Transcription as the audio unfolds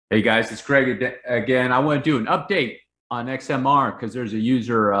Hey guys, it's Greg again. I want to do an update on XMR because there's a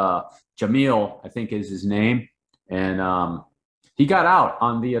user, Jamil, I think is his name, and he got out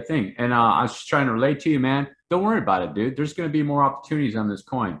on the thing. And I was just trying to relate to you, man. Don't worry about it, dude. There's going to be more opportunities on this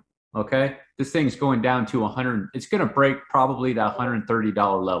coin. Okay, this thing's going down to 100. It's going to break probably that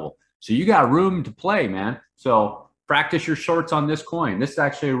 $130 level. So you got room to play, man. So practice your shorts on this coin. This is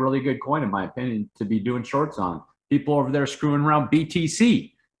actually a really good coin, in my opinion, to be doing shorts on. People over there screwing around BTC.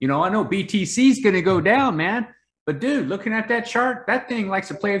 You know, I know BTC is going to go down, man. But dude, looking at that chart, that thing likes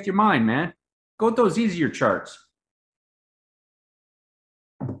to play with your mind, man. Go with those easier charts.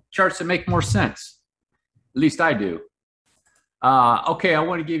 Charts that make more sense. At least I do. Okay, I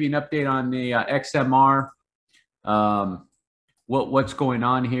want to give you an update on the XMR. What's going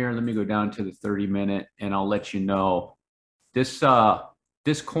on here? Let me go down to the 30-minute, and I'll let you know. This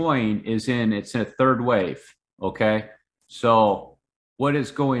coin is it's in a third wave. Okay, so what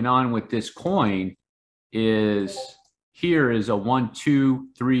is going on with this coin is here is a 1, 2,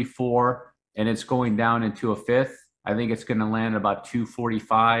 3, 4, and it's going down into a fifth. I think it's going to land about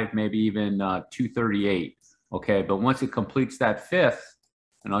 245, maybe even 238. Okay, but once it completes that fifth,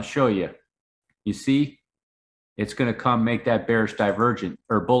 and I'll show you, you see, it's going to come make that bearish divergent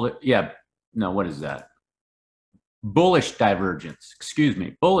or bullish. Yeah, no, what is that? Bullish divergence. Excuse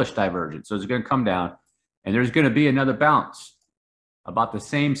me, bullish divergence. So it's going to come down, and there's going to be another bounce about the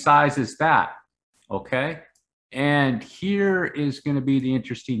same size as that. Okay, and here is going to be the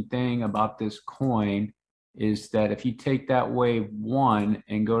interesting thing about this coin is that if you take that wave 1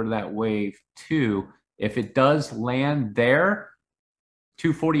 and go to that wave 2, if it does land there,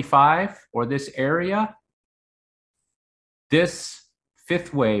 245 or this area, this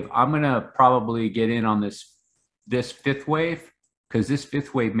fifth wave, I'm going to probably get in on this fifth wave because this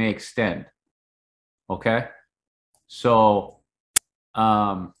fifth wave may extend. Okay, so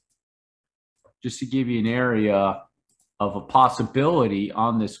just to give you an area of a possibility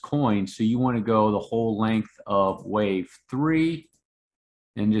on this coin, so you want to go the whole length of wave 3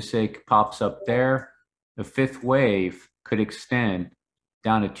 and just say it pops up there. The fifth wave could extend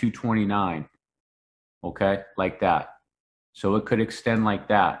down to 229. Okay, like that. So it could extend like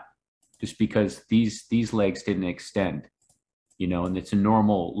that just because these legs didn't extend, you know, and it's a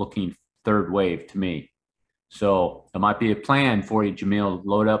normal looking third wave to me. So it might be a plan for you, Jamil.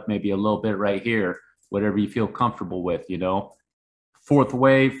 Load up maybe a little bit right here, whatever you feel comfortable with, you know. Fourth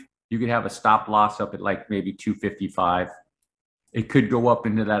wave, you could have a stop loss up at like maybe 255. It could go up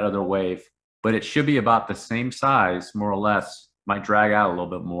into that other wave, but it should be about the same size, more or less. Might drag out a little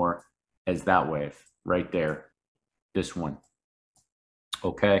bit more as that wave right there, this one.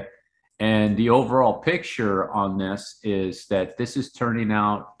 Okay. And the overall picture on this is that this is turning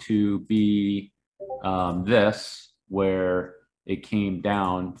out to be this, where it came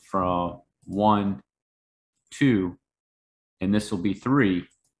down from 1, 2, and this will be 3,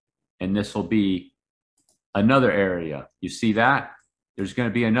 and this will be another area. You see that? There's going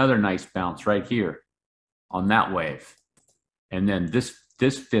to be another nice bounce right here on that wave. And then this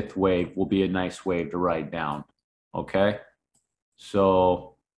fifth wave will be a nice wave to ride down. Okay?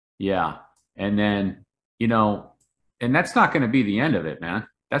 So, yeah. And then, you know, and that's not going to be the end of it, man.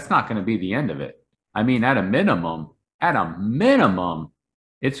 That's not going to be the end of it. I mean, at a minimum,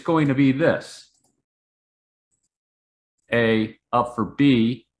 it's going to be this. A up for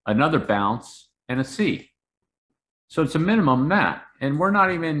B, another bounce, and a C. So it's a minimum that. And we're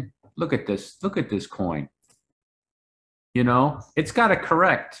not even, look at this coin. You know, it's got to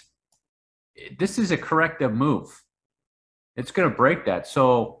correct. This is a corrective move. It's going to break that.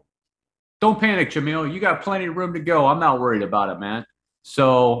 So don't panic, Jamil. You got plenty of room to go. I'm not worried about it, man.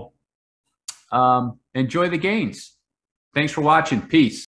 So enjoy the gains. Thanks for watching. Peace.